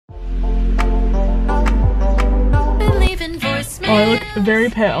Oh, I look very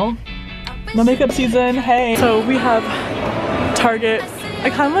pale. No makeup season, hey. So we have Target. I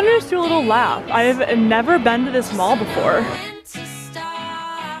kind of wanted to do a little lap. I've never been to this mall before.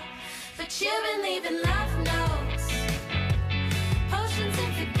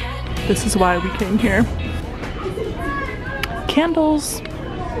 This is why we came here. Candles.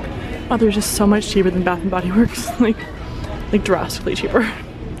 Oh, they're just so much cheaper than Bath & Body Works. like drastically cheaper.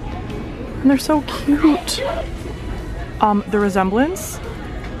 And they're so cute. The resemblance,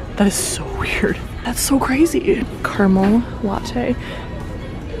 that is so weird. That's so crazy. Caramel latte.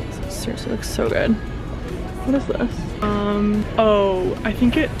 This seriously looks so good. What is this? Oh, I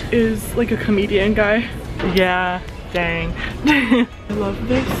think it is like a comedian guy. Yeah, dang. I love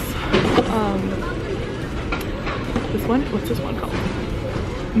this. This one, what's this one called?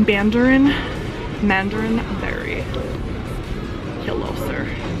 Mandarin berry. Hello, sir.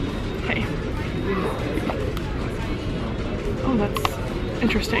 Hey. Oh, that's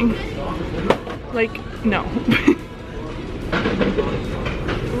interesting. Like, no.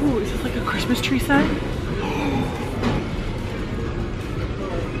 Ooh, is this like a Christmas tree scent?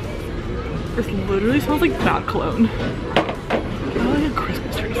 This literally smells like bad cologne. Oh, like a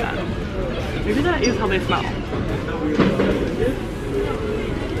Christmas tree scent. Maybe that is how they smell.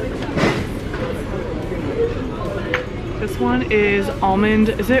 This one is almond,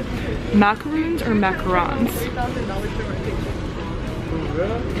 is it macaroons or macarons?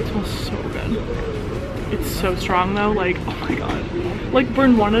 It smells so good. It's so strong though, like, oh my god. Like,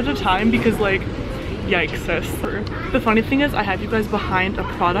 burn one at a time because like, yikes sis. The funny thing is I have you guys behind a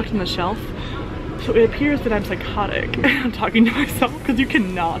product on the shelf, so it appears that I'm psychotic and I'm talking to myself because you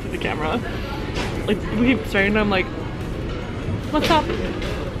cannot see the camera. Like, we keep staring and I'm like, what's up?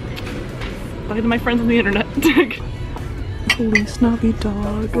 Talking to my friends on the internet. Police snobby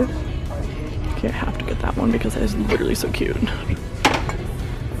dog. Okay, I have to get that one because it is literally so cute.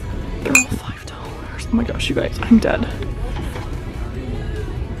 They're all $5. Oh my gosh, you guys, I'm dead.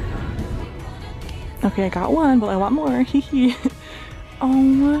 Okay, I got one, but I want more. Hee.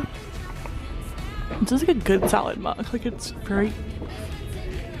 Oh, this is like a good salad mug. Like, it's very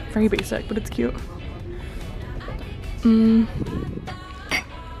basic, but it's cute. Oh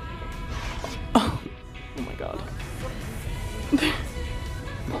my god.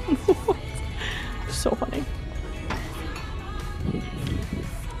 So funny.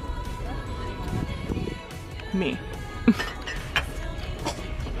 Me.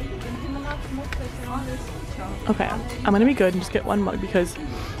 Okay, I'm gonna be good and just get one mug because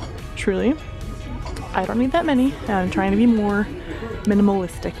truly I don't need that many and I'm trying to be more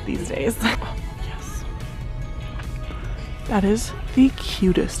minimalistic these days. Oh, yes. That is the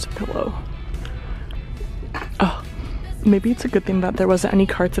cutest pillow. Oh, maybe it's a good thing that there wasn't any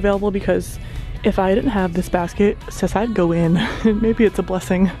carts available because if I didn't have this basket, sis, I'd go in. Maybe it's a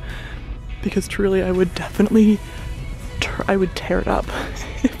blessing because truly I would definitely, I would tear it up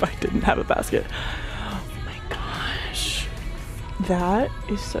if I didn't have a basket. Oh my gosh. That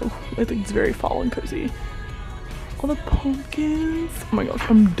is so, I think it's very fall and cozy. All the pumpkins. Oh my gosh,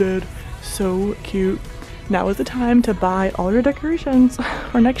 I'm dead. So cute. Now is the time to buy all your decorations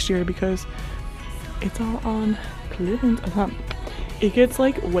for next year because it's all on clearance. It gets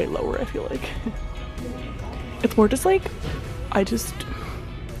like way lower, I feel like. It's more just like, I just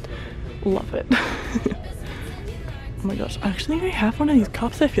love it. Oh my gosh, I actually think I have one of these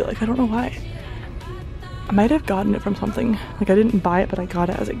cups, I feel like. I don't know why. I might have gotten it from something. Like, I didn't buy it, but I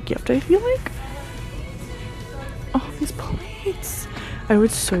got it as a gift, I feel like. Oh, these plates. I would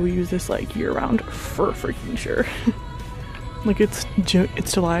so use this like year round for freaking sure. Like, it's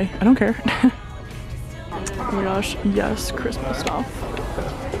July. I don't care. Oh my gosh, yes, Christmas stuff.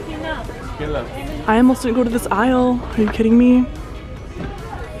 I almost didn't go to this aisle. Are you kidding me?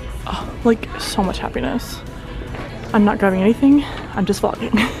 Oh, like, so much happiness. I'm not grabbing anything. I'm just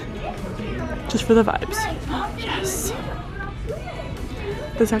vlogging. Just for the vibes. Yes.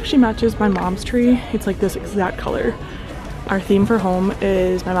 This actually matches my mom's tree. It's like this exact color. Our theme for home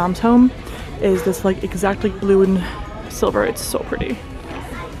is, my mom's home, is this like exact like blue and silver. It's so pretty.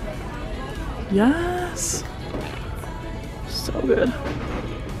 Yes. So good.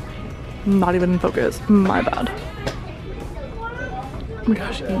 Not even in focus. My bad. Oh my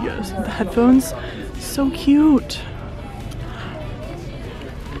gosh, yes. The headphones, so cute.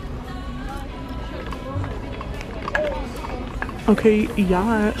 Okay,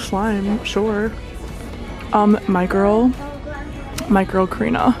 yeah, slime, sure. My girl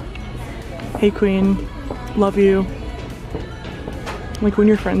Karina. Hey queen, love you. Like when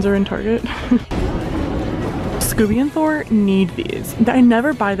your friends are in Target. Scooby and Thor need these. I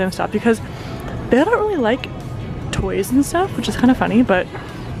never buy them stuff because they don't really like toys and stuff, which is kind of funny, but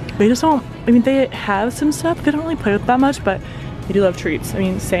they just don't, I mean, they have some stuff, they don't really play with that much, but they do love treats. I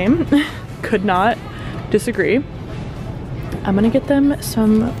mean, same. Could not disagree. I'm gonna get them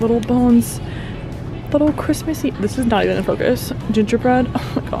some little Bones, little Christmassy, this is not even in focus, gingerbread.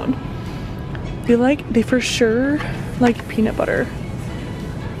 Oh my god. They for sure like peanut butter.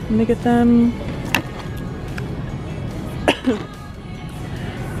 I'm gonna get them.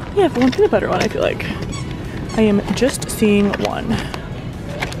 Yeah, for one peanut butter one, I feel like. I am just seeing one.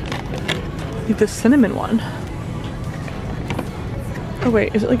 Like the cinnamon one. Oh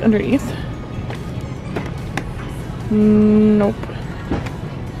wait, is it like underneath? Nope.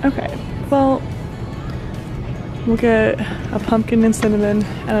 Okay, well, we'll get a pumpkin and cinnamon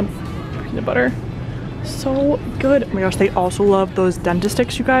and a peanut butter. So good. Oh my gosh, they also love those dentist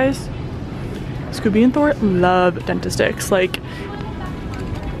sticks, you guys. Scooby and Thor love dentist sticks. Like,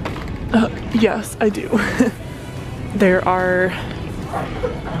 yes, I do. There are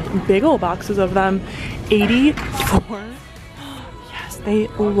big old boxes of them. 84. Yes, they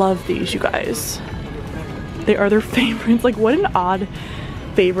love these, you guys. They are their favorites. Like, what an odd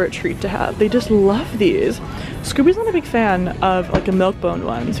favorite treat to have. They just love these. Scooby's not a big fan of like the milk bone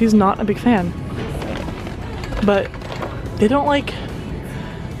ones. He's not a big fan. But they don't like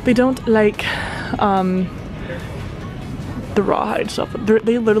the rawhide stuff.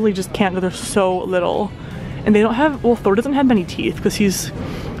 They literally just can't. They're so little. And they don't have, well, Thor doesn't have many teeth because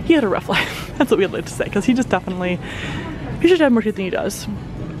he had a rough life. That's what we'd like to say, because he just definitely, he should have more teeth than he does.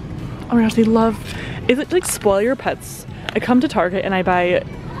 Oh my gosh, they love, is it like Spoil Your Pets? I come to Target and I buy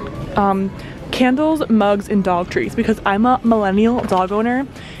candles, mugs, and dog treats because I'm a millennial dog owner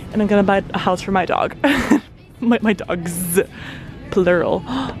and I'm gonna buy a house for my dog. my dogs, plural.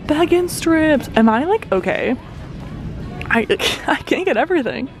 Bag and strips. Am I like, okay? I can't get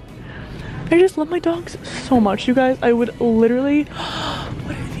everything. I just love my dogs so much, you guys. I would literally,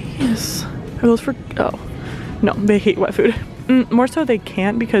 what are these? Are those for, oh, no, they hate wet food. More so they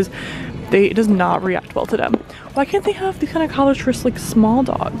can't because it does not react well to them. Why can't they have these kind of collars for like small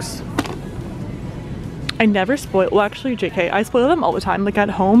dogs? I never spoil, well actually JK, I spoil them all the time, like at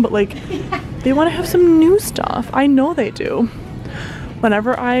home, but like they want to have some new stuff. I know they do.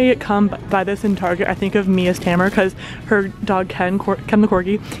 Whenever I come by this in Target, I think of Mia's Tamer because her dog Ken the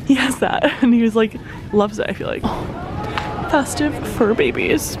Corgi, he has that and he was like, loves it, I feel like. Oh, festive fur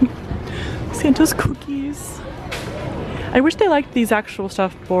babies. Santa's cookies. I wish they liked these actual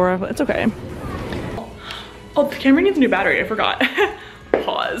stuff more, but it's okay. Oh, the camera needs a new battery, I forgot.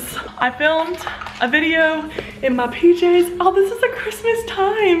 Pause. I filmed a video in my PJs. Oh, this is a Christmas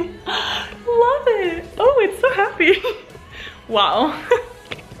time. Love it. Oh, it's so happy. Wow.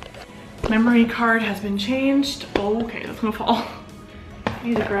 Memory card has been changed. Oh, okay, that's gonna fall. I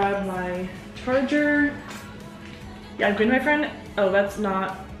need to grab my charger. Yeah, I'm good, my friend. Oh, that's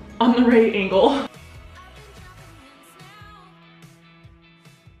not on the right angle.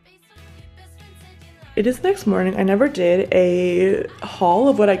 It is the next morning. I never did a haul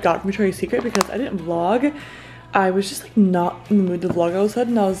of what I got from Victoria's Secret because I didn't vlog. I was just like not in the mood to vlog all of a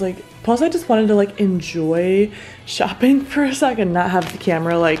sudden. I was like, plus I just wanted to like enjoy shopping for a second, not have the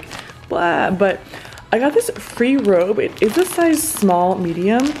camera like blah. But I got this free robe. It is a size small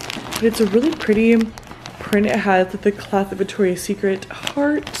medium, but it's a really pretty print. It has the classic Victoria's Secret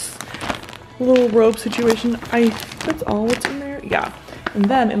hearts little robe situation. That's all what's in there. Yeah. And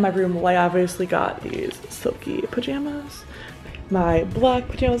then in my room, I obviously got these silky pajamas, my black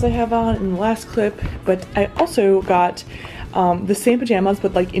pajamas I have on in the last clip, but I also got the same pajamas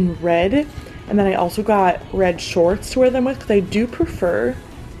but like in red, and then I also got red shorts to wear them with because I do prefer,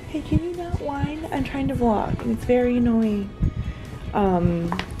 hey, can you not whine? I'm trying to vlog and it's very annoying.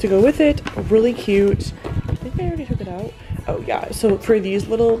 To go with it, really cute. I think I already took it out. Oh yeah, so for these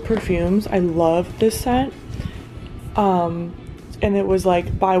little perfumes, I love this scent. And it was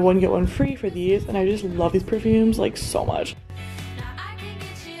like buy one get one free for these, and I just love these perfumes like so much.